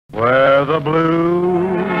where the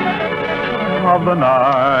blue of the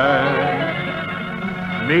night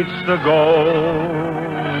meets the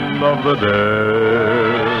gold of the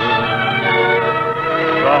day.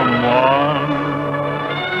 Someone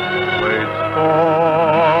waits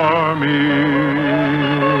for me.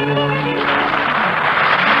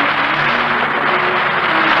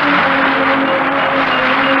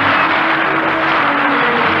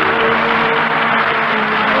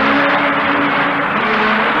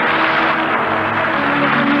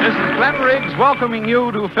 Welcoming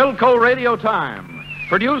you to Philco Radio Time,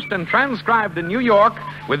 produced and transcribed in New York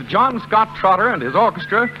with John Scott Trotter and his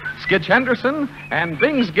orchestra, Skitch Henderson, and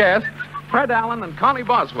Bing's guest, Fred Allen and Connie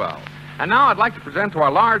Boswell. And now I'd like to present to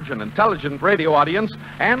our large and intelligent radio audience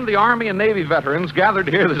and the Army and Navy veterans gathered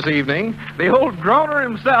here this evening, the old groaner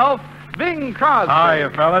himself, Bing Crosby.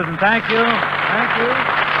 Hiya, fellas, and thank you. Thank you.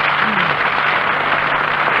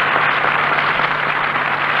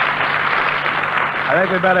 I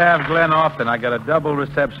think we better have Glenn often. I got a double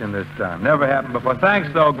reception this time. Never happened before. Thanks,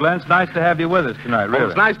 though, Glenn. It's nice to have you with us tonight, really.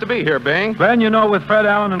 Well, it's nice to be here, Bing. Glenn, you know, with Fred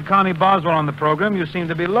Allen and Connie Boswell on the program, you seem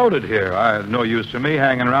to be loaded here. No use for me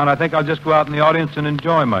hanging around. I think I'll just go out in the audience and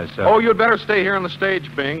enjoy myself. Oh, you'd better stay here on the stage,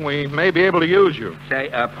 Bing. We may be able to use you. Say,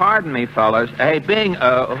 pardon me, fellas. Hey, Bing,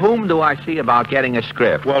 whom do I see about getting a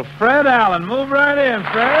script? Well, Fred Allen. Move right in,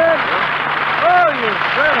 Fred. Oh, you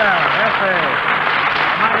Fred Allen. F.A.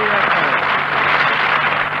 Mighty F.A.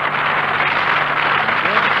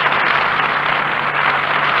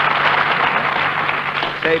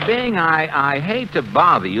 Say, Bing, I hate to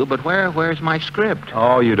bother you, but where's my script?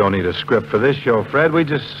 Oh, you don't need a script for this show, Fred. We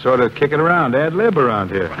just sort of kick it around, ad-lib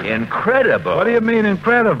around here. Incredible. What do you mean,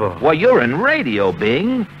 incredible? Well, you're in radio,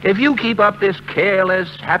 Bing. If you keep up this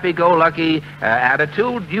careless, happy-go-lucky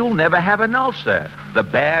attitude, you'll never have an ulcer. The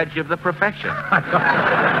badge of the profession.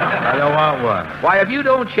 I don't want one. Why, if you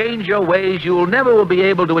don't change your ways, you'll never be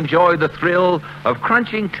able to enjoy the thrill of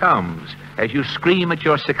crunching Tums as you scream at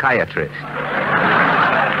your psychiatrist.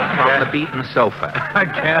 From the beaten sofa. I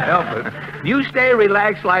can't help it. You stay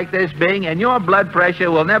relaxed like this, Bing, and your blood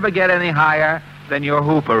pressure will never get any higher than your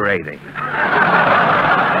Hooper rating. Suits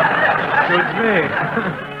me.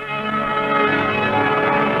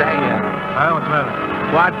 Say, What's the matter?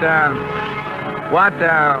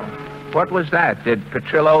 what was that? Did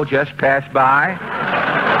Petrillo just pass by?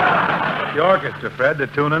 The orchestra, Fred. They're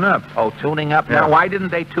tuning up. Oh, tuning up? Yeah. Now, why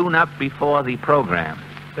didn't they tune up before the program?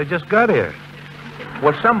 They just got here.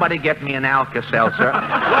 Will somebody get me an Alka-Seltzer?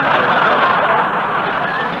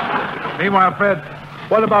 Meanwhile, Fred,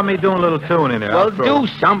 what about me doing a little tuning here? Well, do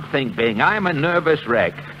something, Bing. I'm a nervous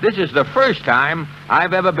wreck. This is the first time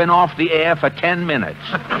I've ever been off the air for 10 minutes.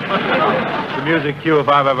 The music cue if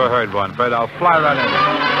I've ever heard one, Fred. I'll fly right in.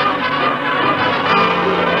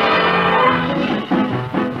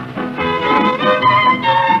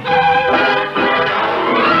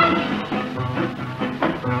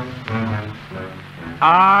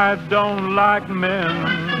 I don't like men,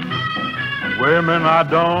 women I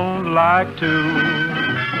don't like too.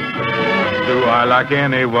 Do I like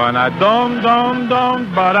anyone? I don't,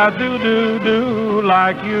 but I do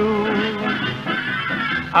like you.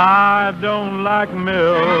 I don't like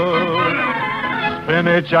milk,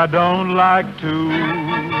 spinach I don't like too.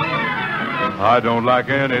 I don't like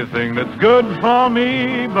anything that's good for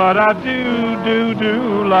me, but I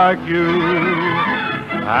do like you.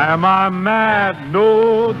 Am I mad?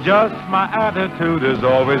 No, just my attitude has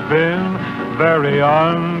always been very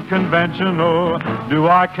unconventional. Do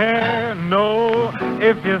I care? No.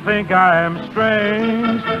 If you think I am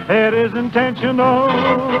strange, it is intentional.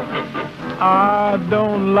 I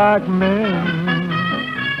don't like men,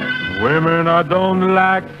 women I don't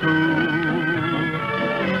like too.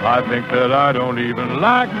 I think that I don't even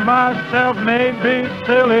like myself, maybe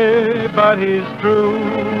silly, but he's true.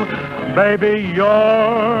 Baby,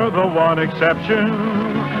 you're the one exception.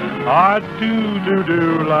 I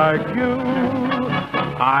do like you.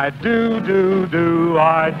 I do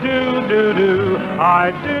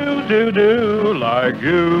like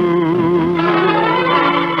you.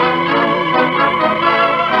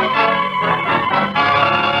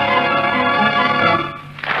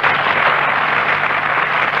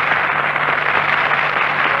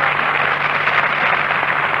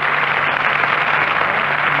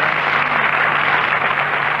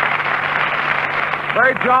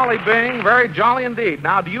 Very jolly, Bing. Very jolly indeed.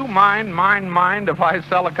 Now, do you mind if I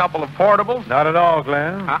sell a couple of portables? Not at all,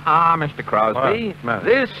 Glenn. Mr. Crosby.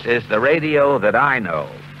 This is the radio that I know.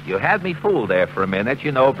 You had me fooled there for a minute,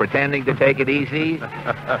 pretending to take it easy.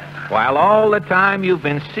 While all the time you've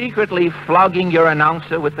been secretly flogging your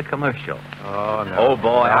announcer with the commercial. Oh, no. Oh,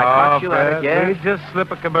 boy, I caught you at it, yes? We just slip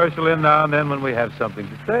a commercial in now and then when we have something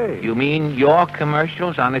to say. You mean your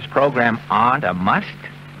commercials on this program aren't a must?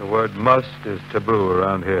 The word must is taboo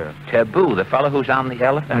around here. Taboo, the fellow who's on the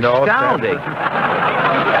elephant? No, astounding.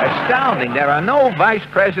 Astounding. There are no vice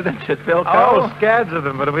presidents at Philco. Oh, scads of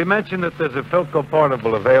them. But if we mention that there's a Philco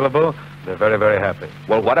portable available, they're very, very happy.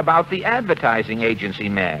 Well, what about the advertising agency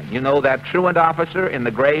man? You know, that truant officer in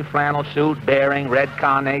the gray flannel suit bearing red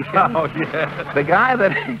carnation? Oh, yes. The guy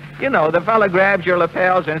that, the fella grabs your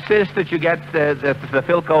lapels and insists that you get the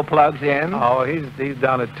Philco plugs in. Oh, he's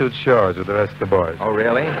down at Toots Shores with the rest of the boys. Oh,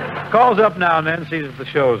 really? Calls up now and then, sees if the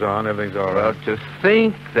show's on, everything's all right. Well, to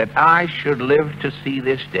think that I should live to see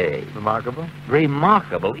this day. Remarkable?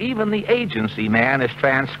 Remarkable. Even the agency man is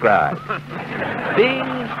transcribed. Bing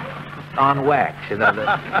on wax.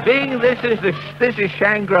 Bing, this is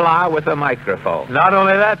Shangri-La with a microphone. Not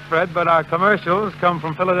only that, Fred, but our commercials come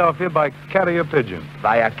from Philadelphia by carrier pigeon.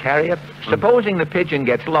 By a carrier? Supposing the pigeon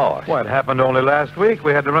gets lost. What happened only last week?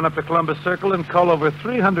 We had to run up to Columbus Circle and cull over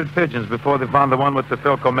 300 pigeons before they found the one with the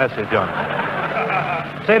Philco message on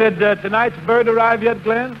it. Say, did tonight's bird arrive yet,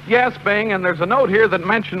 Glenn? Yes, Bing, and there's a note here that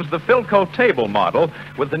mentions the Philco table model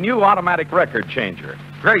with the new automatic record changer.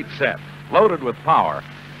 Great set, loaded with power.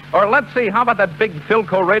 Or let's see, how about that big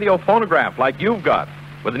Philco radio phonograph like you've got,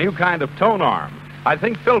 with a new kind of tone arm? I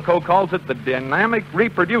think Philco calls it the dynamic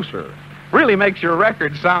reproducer. Really makes your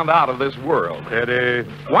record sound out of this world. Eddie.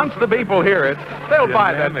 Once the people hear it, they'll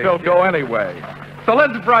buy that Philco anyway. So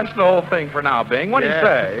let's brush the whole thing for now, Bing. What do you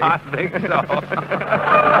say? I think so.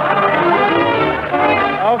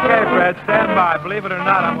 Okay, Fred, stand by. Believe it or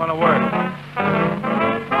not, I'm going to work.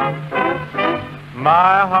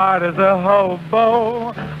 My heart is a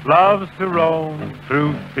hobo, loves to roam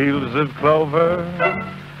through fields of clover,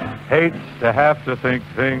 hates to have to think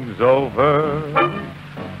things over,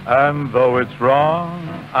 and though it's wrong,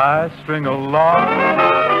 I string along.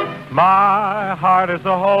 My heart is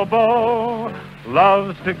a hobo,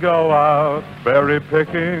 loves to go out berry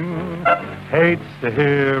picking, hates to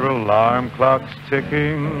hear alarm clocks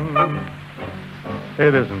ticking.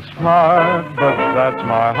 It isn't smart, but that's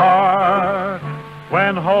my heart.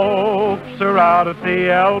 When hopes are out at the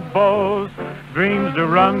elbows, dreams are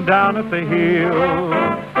run down at the heels.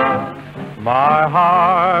 My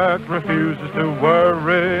heart refuses to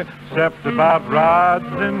worry, except about rods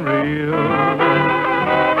and reels.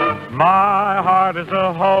 My heart is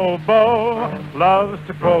a hobo, loves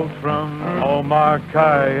to quote from Omar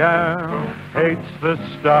Khayyam, hates the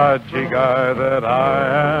stodgy guy that I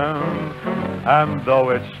am. And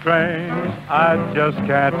though it's strange, I just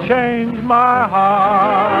can't change my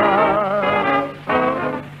heart.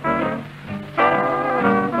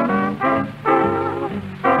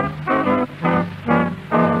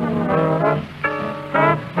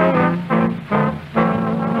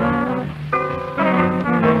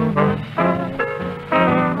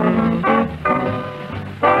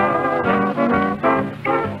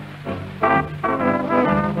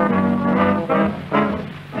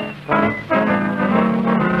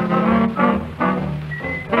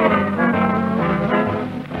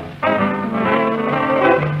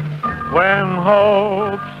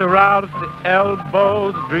 Out at the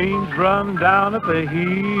elbows, dreams run down at the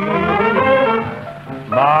heels.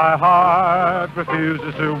 My heart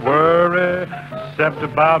refuses to worry, except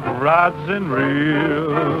about rods and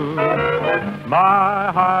reels.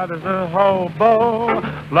 My heart is a hobo,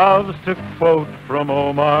 loves to quote from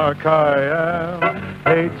Omar Khayyam,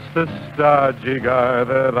 hates the stodgy guy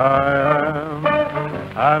that I am.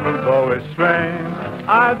 And though it's strange,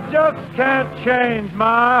 I just can't change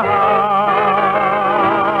my heart.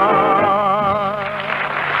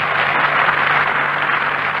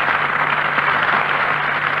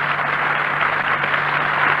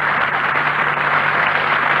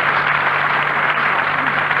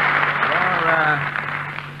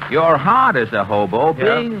 Your heart is a hobo.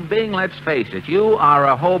 Yeah. Bing, let's face it, you are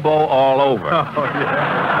a hobo all over. Oh,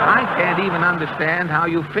 yeah. I can't even understand how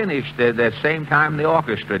you finished at the same time the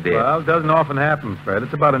orchestra did. Well, it doesn't often happen, Fred.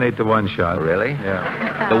 It's about an 8-to-1 shot. Really?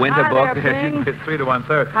 Yeah. The winter book? It's 3 to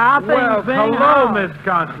 1/3. How things Well, been? hello, How? Miss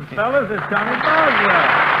Constance, fellas. It's Connie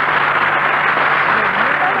Boswell.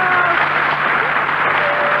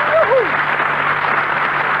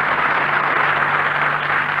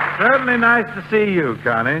 Certainly nice to see you,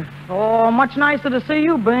 Connie. Oh, much nicer to see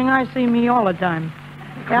you, Bing. I see me all the time.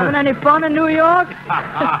 Having any fun in New York?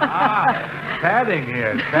 padding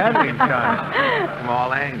here. Padding, Connie.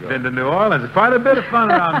 Small angle. Been to New Orleans. Quite a bit of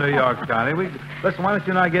fun around New York, Connie. Listen, why don't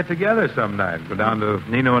you and I get together some night? Go down to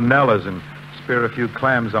Nino and Nella's and spear a few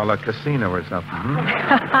clams a la casino or something.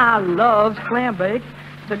 I love clam bake.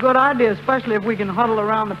 It's a good idea, especially if we can huddle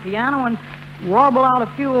around the piano and warble out a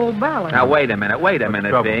few old ballads. Now, wait a minute,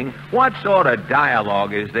 trouble? Bing. What sort of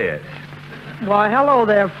dialogue is this? Why, hello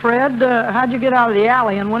there, Fred. How'd you get out of the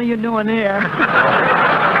alley, and what are you doing here?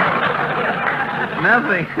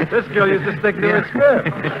 Nothing. This girl used to stick to her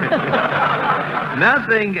script.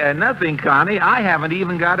 Nothing, Connie. I haven't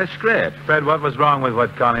even got a script. Fred, what was wrong with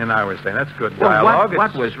what Connie and I were saying? That's good Well, dialogue.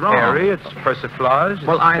 what was wrong? It's airy, it's persiflage.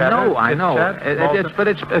 Well, it's I chatter, know. chit-chat,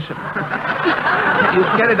 It's you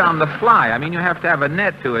get it on the fly. I mean, you have to have a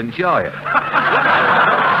net to enjoy it.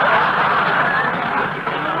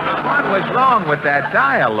 What was wrong with that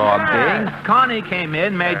dialogue, Bing? Connie came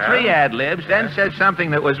in, made 3 ad-libs, then said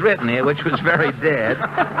something that was written here, which was very dead.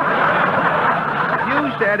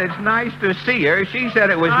 You said it's nice to see her. She said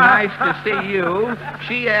it was nice to see you.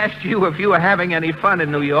 She asked you if you were having any fun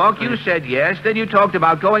in New York. You said yes. Then you talked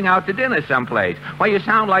about going out to dinner someplace. Well, you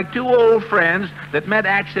sound like 2 old friends that met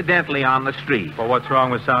accidentally on the street. Well, what's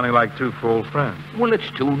wrong with sounding like 2 full friends? Well, it's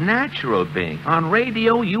too natural, Bing. On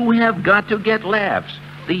radio, you have got to get laughs.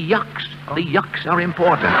 The yucks. The yucks are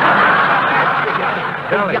important.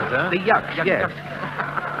 The yucks, yes.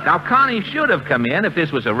 Now, Connie should have come in, if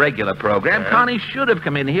this was a regular program, Connie should have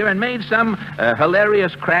come in here and made some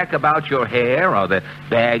hilarious crack about your hair or the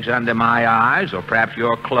bags under my eyes or perhaps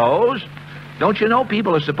your clothes. Don't you know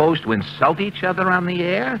people are supposed to insult each other on the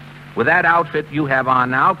air? With that outfit you have on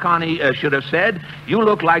now, Connie should have said, you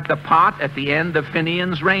look like the pot at the end of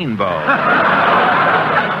Finian's Rainbow.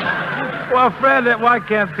 Well, Fred, why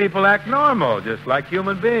can't people act normal, just like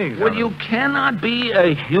human beings? Well, you cannot be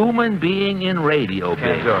a human being in radio,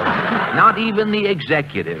 Bing. Not even the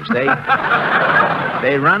executives. They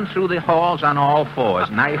run through the halls on all fours.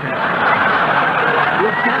 Nice.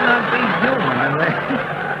 You cannot be human in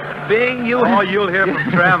radio. Bing, you'll hear from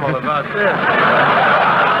Trammell about this.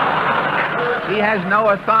 He has no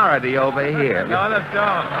authority over here. No, let's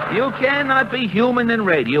go. You cannot be human in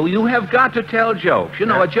radio. You have got to tell jokes. You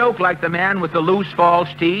know, a joke like the man with the loose false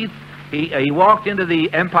teeth. He walked into the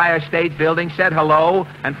Empire State Building, said hello,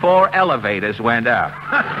 and 4 elevators went up.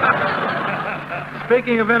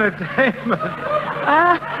 Speaking of entertainment...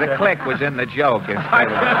 The click was in the joke.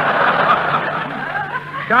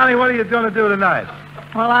 Connie, what are you going to do tonight?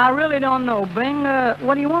 Well, I really don't know, Bing.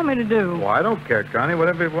 What do you want me to do? Well, I don't care, Connie.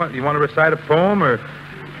 Whatever you want. You want to recite a poem or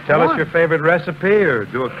tell us your favorite recipe or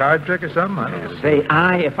do a card trick or something? I don't know. Say,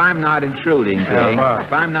 if I'm not intruding, Bing, what?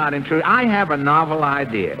 if I'm not intruding, I have a novel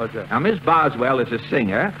idea. What's that? Now, Miss Boswell is a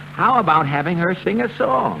singer. How about having her sing a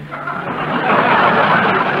song?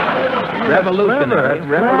 Revolutionary.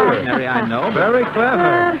 Revolutionary, I know. Very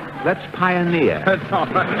clever. Let's pioneer. That's all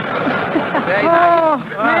right. Oh,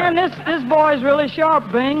 man, this boy's really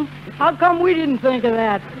sharp, Bing. How come we didn't think of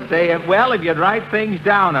that? Say, well, if you'd write things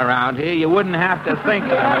down around here, you wouldn't have to think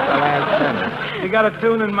of them at the last minute. You got a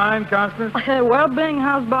tune in mind, Constance? Well, Bing,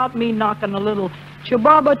 how's about me knocking a little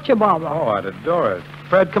chibaba chibaba? Oh, I'd adore it.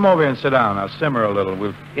 Fred, come over here and sit down. I'll simmer a little.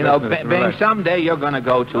 We'll You know, Bing, someday you're going to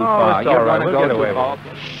go too far. It's all You're right. going to We'll go get away too far. with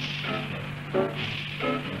it.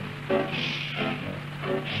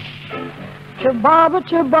 Chibaba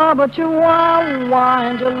chibaba chihuahua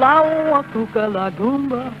and chihuahua kuka la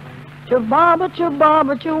goomba. Chibaba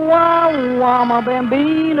chibaba chihuahua, my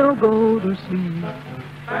bambino go to sleep.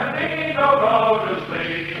 Bambino go to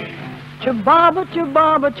sleep. Chibaba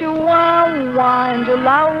chibaba chihuahua and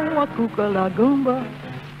chihuahua kuka la goomba.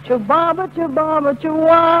 Chibaba chibaba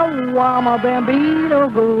chihuahua, my bambino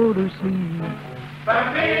go to sleep.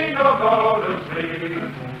 Bambino go to sleep.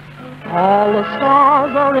 All the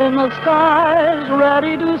stars are in the skies,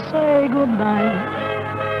 ready to say goodnight.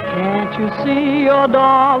 Can't you see your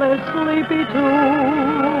doll is sleepy too?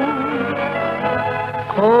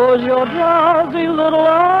 Close your drowsy little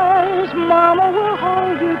eyes, Mama will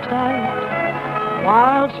hold you tight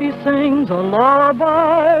while she sings a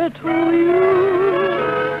lullaby to you.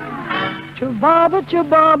 Chibaba,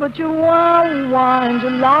 chibaba, chihuahua, and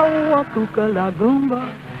chihuahua, kuka la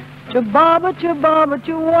goomba. Chibaba, chibaba,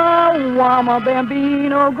 chihuahua, my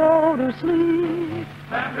bambino go to sleep.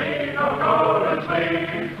 Bambino go to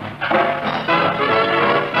sleep.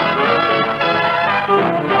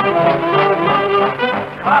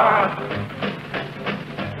 Chibaba,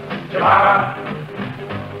 chibaba,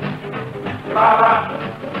 chibaba,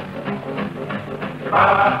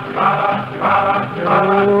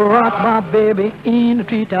 Oh, rock my baby in the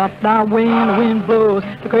treetop. Now when the wind blows,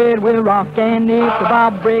 the cradle will rock, and if the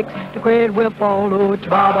bob breaks, the cradle will fall. Oh,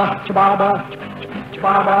 chibaba, chibaba,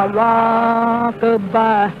 chibaba,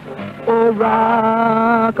 rock-a-bye. Oh,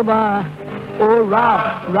 rock-a-bye. Oh,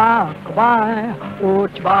 rock-a-bye. Oh,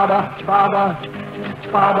 chibaba, chibaba,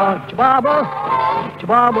 chibaba, chibaba,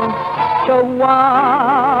 chibaba,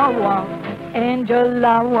 chihuahua,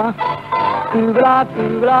 Angela. Googla,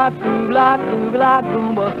 googla, googla, googla,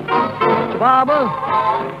 goomba. Chibaba,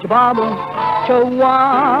 chibaba,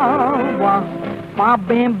 chihuahua, my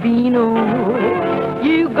bambino,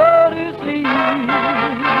 you go to sleep.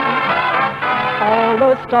 All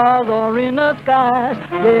the stars are in the skies,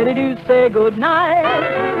 ready to say goodnight.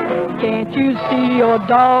 Can't you see your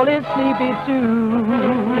doll is sleepy too?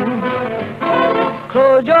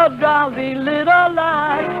 Close your drowsy little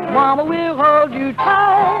eyes, Mama will hold you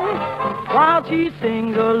tight while she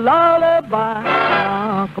sings a lullaby.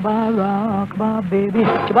 Rock-a-bye, rock-a-bye, baby.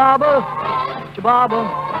 Chibaba, chibaba,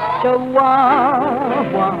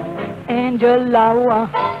 chihuahua, Angela.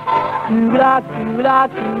 Googla, googla,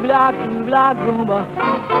 googla, googla, goomba.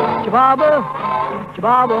 Chibaba,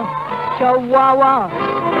 chibaba, chihuahua.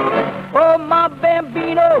 Oh, my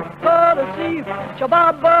bambino, go to sleep.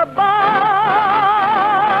 Chibaba, bye.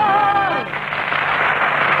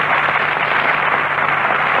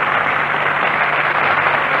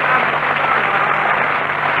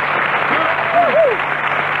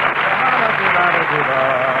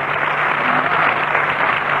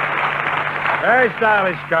 Very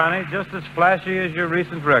stylish, Connie. Just as flashy as your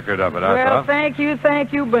recent record of it, I Well, thought. thank you,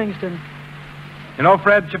 Bingston. You know,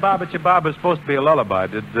 Fred, Chibaba Chibaba is supposed to be a lullaby.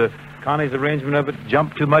 Did Connie's arrangement of it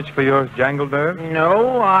jump too much for your jangled nerves?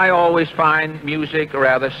 No, I always find music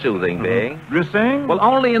rather soothing, Bing. You sing? Well,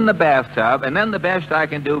 only in the bathtub, and then the best I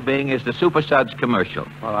can do, Bing, is the Super Suds commercial.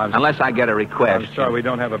 Well, Unless I get a request. I'm sorry we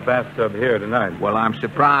don't have a bathtub here tonight. Well, I'm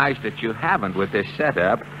surprised that you haven't with this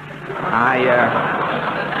setup.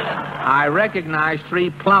 I recognize 3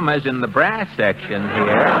 plumbers in the brass section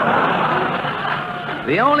here.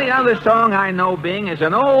 The only other song I know, Bing, is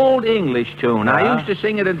an old English tune. I used to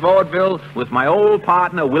sing it in vaudeville with my old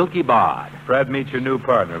partner, Wilkie Bard. Fred, meet your new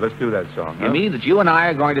partner. Let's do that song. You mean that you and I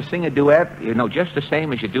are going to sing a duet, just the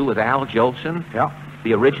same as you do with Al Jolson? Yeah.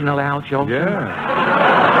 The original Al Jolson? Yeah.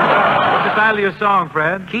 What's the title of your song,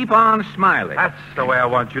 Fred? Keep on Smiling. That's the way I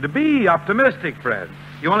want you to be. Optimistic, Fred.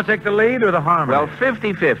 You want to take the lead or the harmony? Well,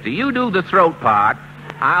 50-50. You do the throat part.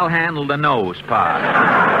 I'll handle the nose part.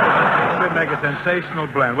 Should make a sensational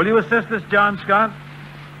blend. Will you assist us, John Scott?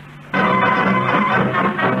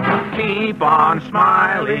 Keep on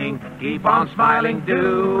smiling,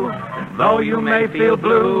 do. Though you may feel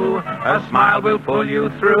blue, a smile will pull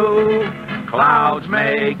you through. Clouds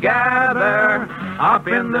may gather up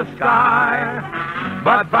in the sky,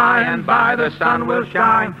 but by and by the sun will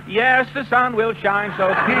shine. Yes, the sun will shine, so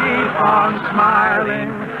keep on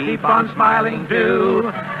smiling,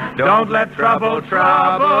 do. Don't let trouble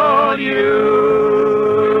trouble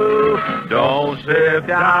you. Don't sit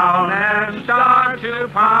down and start to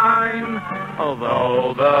pine,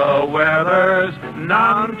 although the weather's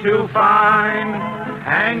none too fine.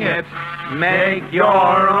 Hang it, make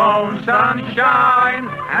your own sunshine,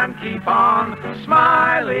 and keep on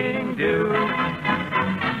smiling, do.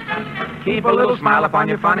 Keep a little smile upon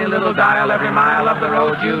your funny little dial every mile of the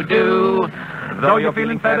road you do. Though you're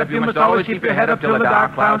feeling fed up, you must always keep your head up till the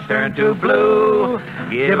dark clouds turn to blue.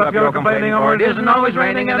 Give up your complaining, or it isn't always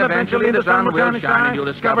raining, and eventually the sun will shine, and you'll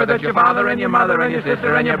discover that your father and your mother and your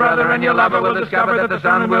sister and your brother and your lover will discover that the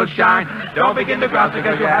sun will shine. Don't begin to grouch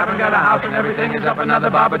because you haven't got a house and everything is up another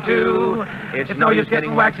bob or two. It's no use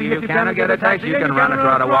getting waxy if you cannot get a taxi. You can run or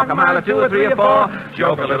trot or walk a mile or 2 or 3 or 4.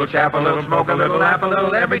 Joke a little, chaff a little, smoke a little, laugh a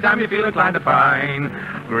little every time you feel inclined to pine.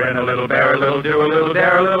 Grin a little, bear a little, do a little,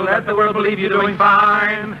 dare a little, let the world believe you're doing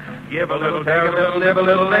fine. Give a little, take a little, live a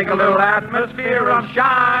little, make a little atmosphere of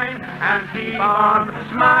shine, and keep on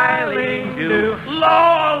smiling, do.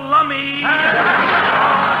 Lola me.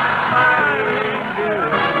 Smiling,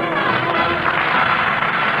 do.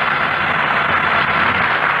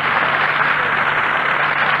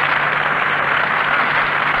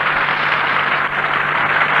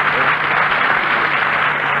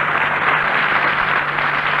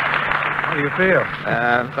 How do you feel?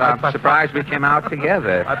 I'm surprised we came out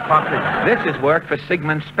together. I popped This is work for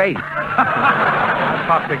Sigmund Space. I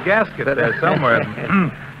popped a gasket there somewhere.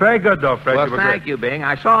 Very good, though, Fred. Well, You were thank great. you, Bing.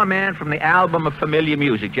 I saw a man from the album of familiar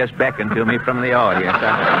music just beckon to me from the audience.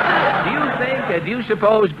 Do you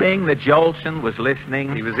suppose, Bing, that Jolson was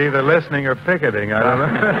listening? He was either listening or picketing. I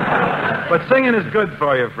don't know. But singing is good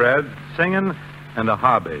for you, Fred. Singing and a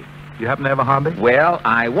hobby. Do you happen to have a hobby? Well,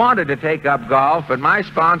 I wanted to take up golf, but my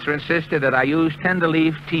sponsor insisted that I use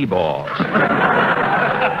tender-leaf tee balls.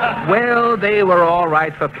 Well, they were all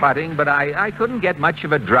right for putting, but I couldn't get much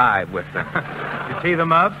of a drive with them. You tee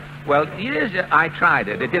them up? Well, yes, I tried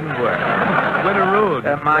it. It didn't work. Winteroo.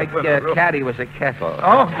 My caddy was a kettle.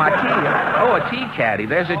 Oh, a tea caddy.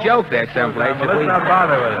 There's a joke there someplace. Well, let's not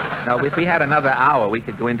bother with it. No, if we had another hour, we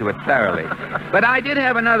could go into it thoroughly. But I did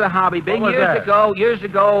have another hobby, Bing. What was that? Years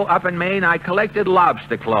ago, up in Maine, I collected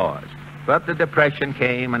lobster claws. But the depression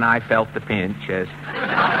came, and I felt the pinch, as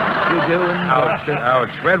you do in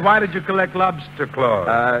Ouch. Fred, why did you collect lobster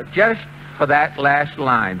claws? just for that last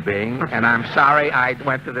line, Bing, and I'm sorry I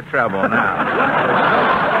went to the trouble now.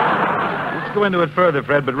 Let's go into it further,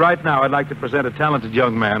 Fred, but right now I'd like to present a talented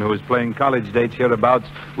young man who is playing college dates hereabouts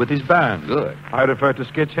with his band. Good. I refer to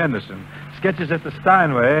Skitch Henderson. Sketch is at the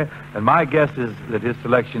Steinway, and my guess is that his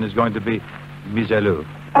selection is going to be Miselou.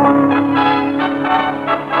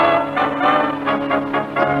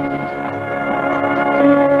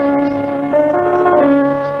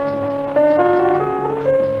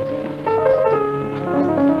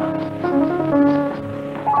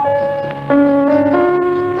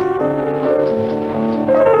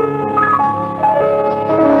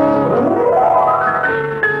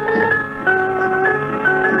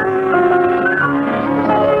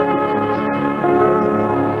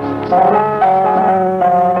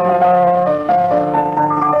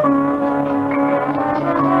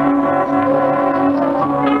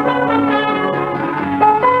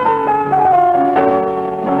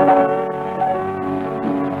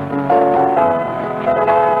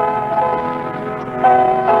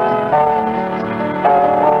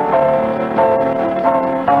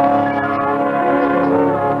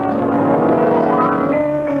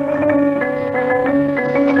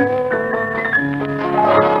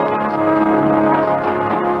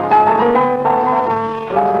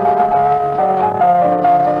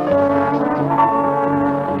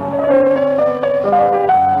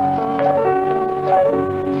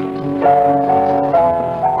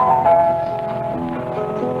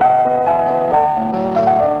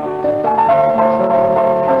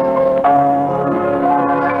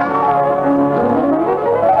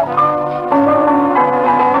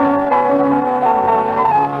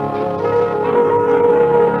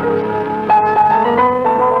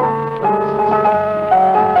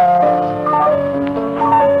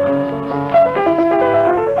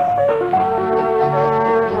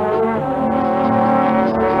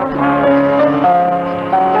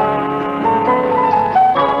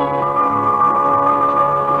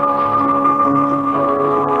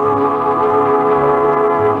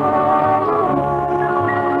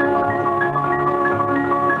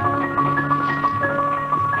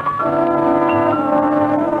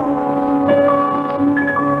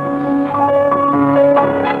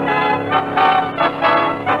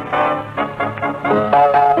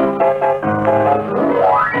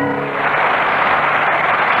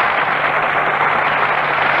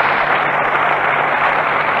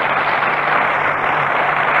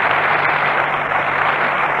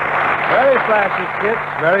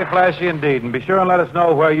 Very flashy indeed. And be sure and let us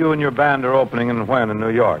know where you and your band are opening and when in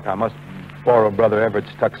New York. I must borrow Brother Everett's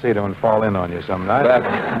tuxedo and fall in on you some night.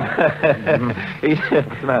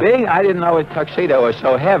 Being I didn't know his tuxedo was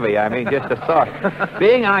so heavy. I mean, just a thought.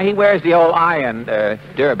 Being he wears the old iron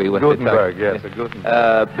derby with Gutenberg, the yes, a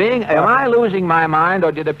Gutenberg. Am I losing my mind,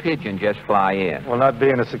 or did a pigeon just fly in? Well, not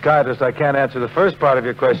being a psychiatrist, I can't answer the first part of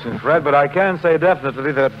your question, Fred, but I can say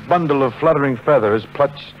definitely that bundle of fluttering feathers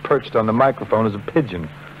perched on the microphone is a pigeon.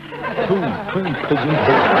 Pigeon.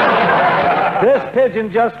 This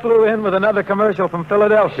pigeon just flew in with another commercial from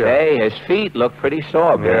Philadelphia. Hey, his feet look pretty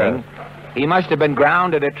sore, Bing. Yeah. He must have been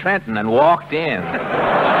grounded at Trenton and walked in. His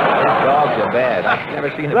dogs are bad. I've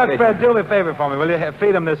never seen a Look, pigeon. Fred, do me a favor for me. Will you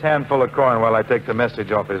feed him this handful of corn while I take the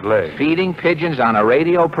message off his leg? Feeding pigeons on a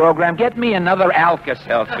radio program? Get me another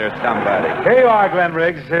Alka-Seltzer, somebody. Here you are, Glenn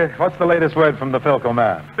Riggs. What's the latest word from the Philco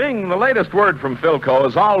man? Bing, the latest word from Philco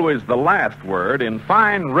is always the last word in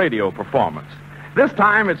fine radio performance. This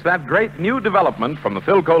time, it's that great new development from the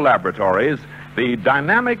Philco laboratories, the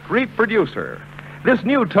dynamic reproducer. This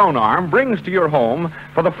new tone arm brings to your home,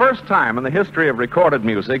 for the first time in the history of recorded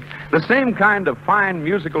music, the same kind of fine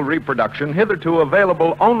musical reproduction hitherto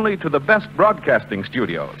available only to the best broadcasting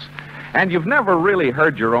studios. And you've never really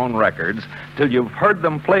heard your own records till you've heard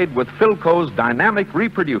them played with Philco's dynamic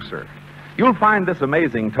reproducer. You'll find this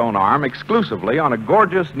amazing tone arm exclusively on a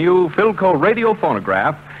gorgeous new Philco radio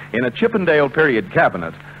phonograph in a Chippendale period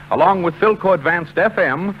cabinet, along with Philco Advanced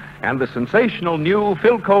FM and the sensational new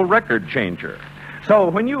Philco record changer. So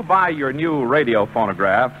when you buy your new radio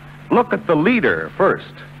phonograph, look at the leader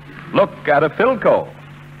first. Look at a Philco,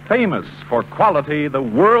 famous for quality the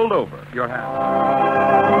world over. Your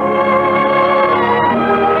hand.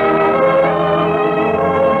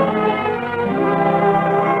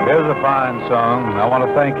 Here's a fine song. I want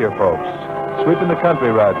to thank your folks. Sweeping the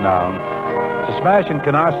country right now. It's a smash in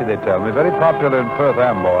Canarsie, they tell me. Very popular in Perth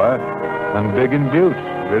Amboy. And big in Butte.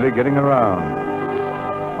 Really getting around.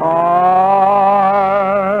 I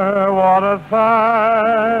want to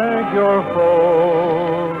thank your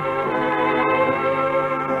folks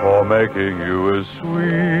for making you as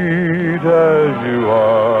sweet as you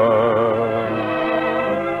are.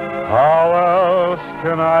 How else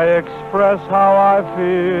can I express how I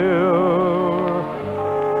feel?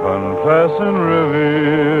 Confess and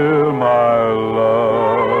reveal my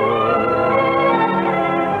love.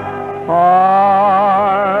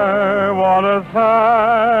 I want to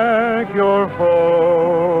thank your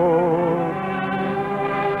folks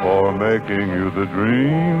for making you the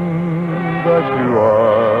dream that you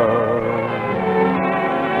are.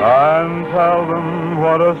 And tell them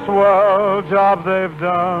what a swell job they've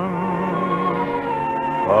done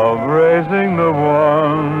of raising the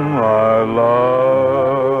one I love.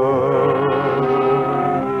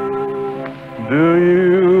 Do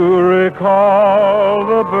you recall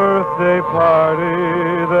the birthday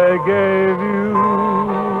party they gave you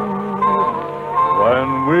when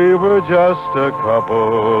we were just a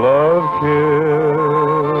couple of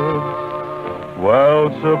kids? Well,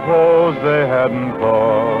 suppose they hadn't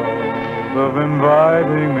thought of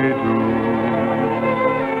inviting me to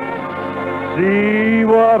see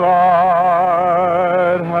what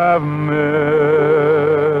I'd have missed.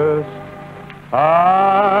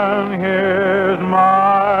 And here's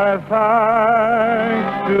my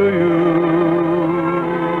thanks to you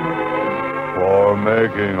for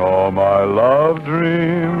making all my love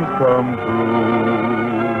dreams come true.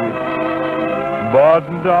 But,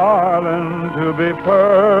 darling, to be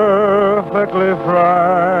perfectly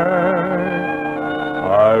frank,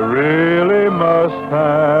 I really must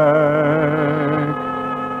thank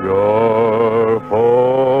your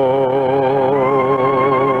folks.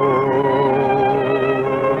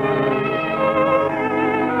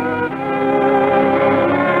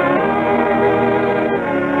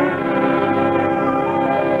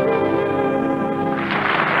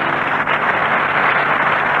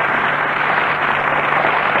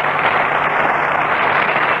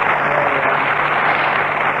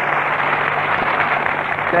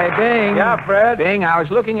 Say, Bing. Yeah, Fred? Bing, I was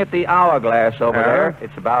looking at the hourglass over there.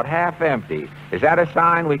 It's about half empty. Is that a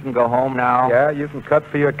sign we can go home now? Yeah, you can cut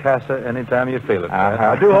for your casa anytime you feel it, Fred.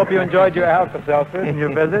 Uh-huh. I do hope you enjoyed your Alka-Seltzer and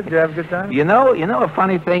your visit. Did you have a good time? You know a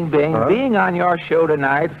funny thing, Bing? Huh? Being on your show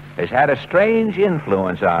tonight has had a strange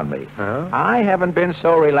influence on me. Huh? I haven't been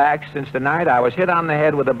so relaxed since the night I was hit on the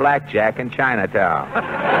head with a blackjack in Chinatown.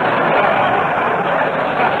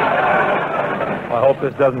 I hope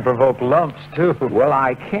this doesn't provoke lumps, too. Well,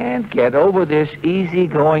 I can't get over this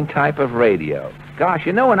easygoing type of radio. Gosh,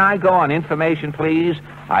 when I go on Information Please,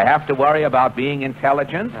 I have to worry about being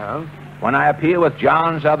intelligent. Yeah. When I appear with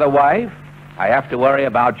John's other wife, I have to worry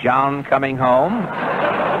about John coming home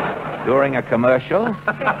during a commercial.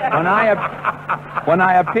 When I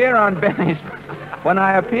appear on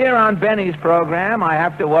Benny's program, I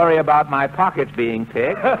have to worry about my pockets being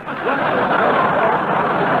picked.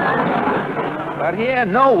 But here,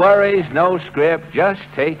 no worries, no script, just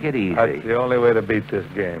take it easy. That's the only way to beat this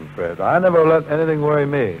game, Fred. I never let anything worry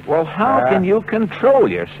me. Well, how can you control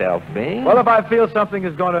yourself, Bing? Well, if I feel something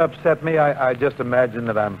is going to upset me, I just imagine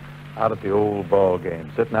that I'm out at the old ball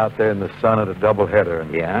game, sitting out there in the sun at a doubleheader.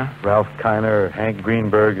 And Yeah? Ralph Kiner or Hank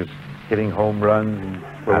Greenberg is hitting home runs, and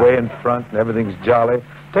we're way in front, and everything's jolly.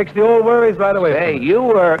 Takes the old worries right away Hey, from me.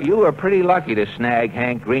 you were pretty lucky to snag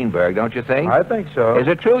Hank Greenberg, don't you think? I think so. Is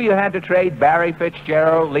it true you had to trade Barry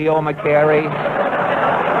Fitzgerald, Leo McCarey,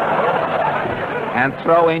 and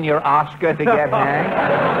throw in your Oscar to get Hank?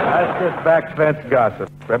 That's just back fence gossip,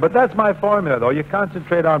 Fred. But that's my formula, though. You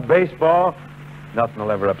concentrate on baseball, nothing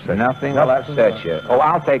will ever upset you. Nothing will upset you. Oh,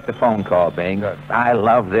 I'll take the phone call, Bing. Good. I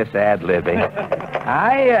love this ad-libbing.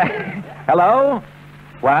 Hello?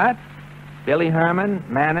 What? Billy Herman,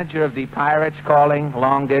 manager of the Pirates calling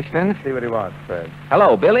long distance. See what he wants, Fred.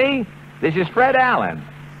 Hello, Billy. This is Fred Allen.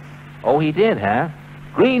 Oh, he did, huh?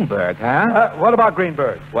 Greenberg, huh? What about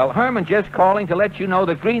Greenberg? Well, Herman just calling to let you know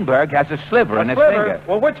that Greenberg has a sliver in his finger.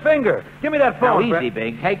 Well, which finger? Give me that phone. Now, easy,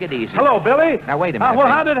 Bing. Take it easy. Hello, Billy. Now, wait a minute. Well,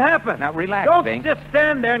 Bing. how did it happen? Now, relax, Don't Bing. just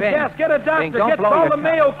stand there and Bing. guess. Get a doctor. Bing, don't Get blow call your the top.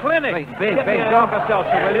 Mayo Clinic. Bing, Get me Bing, an don't.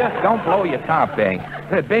 Alka-Seltzer, will you? Don't blow your top, Bing.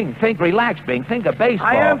 Bing, relax, Bing. Think of baseball.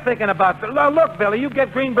 I am thinking about... Look, Billy, you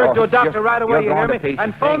get Greenberg to a doctor right away, you hear me?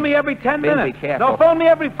 And phone me every 10 Bing, minutes. be careful. No, phone me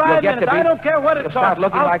every 5 minutes. I don't care what it You'll start costs.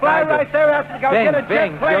 looking I'll like fly I do. right there after I'll Bing, get a jet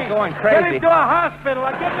Bing, plane. you're going crazy. Get him to a hospital.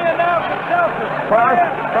 Give me an Alka-Seltzer.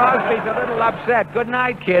 Crosby's a little upset. Good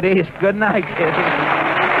night, kiddies. Good night, kiddies.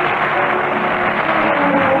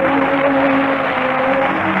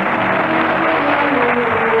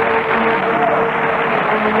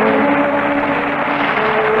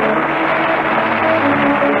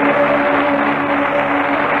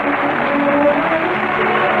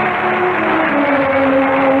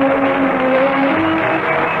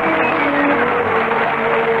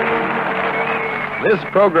 This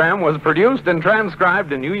program was produced and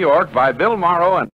transcribed in New York by Bill Morrow and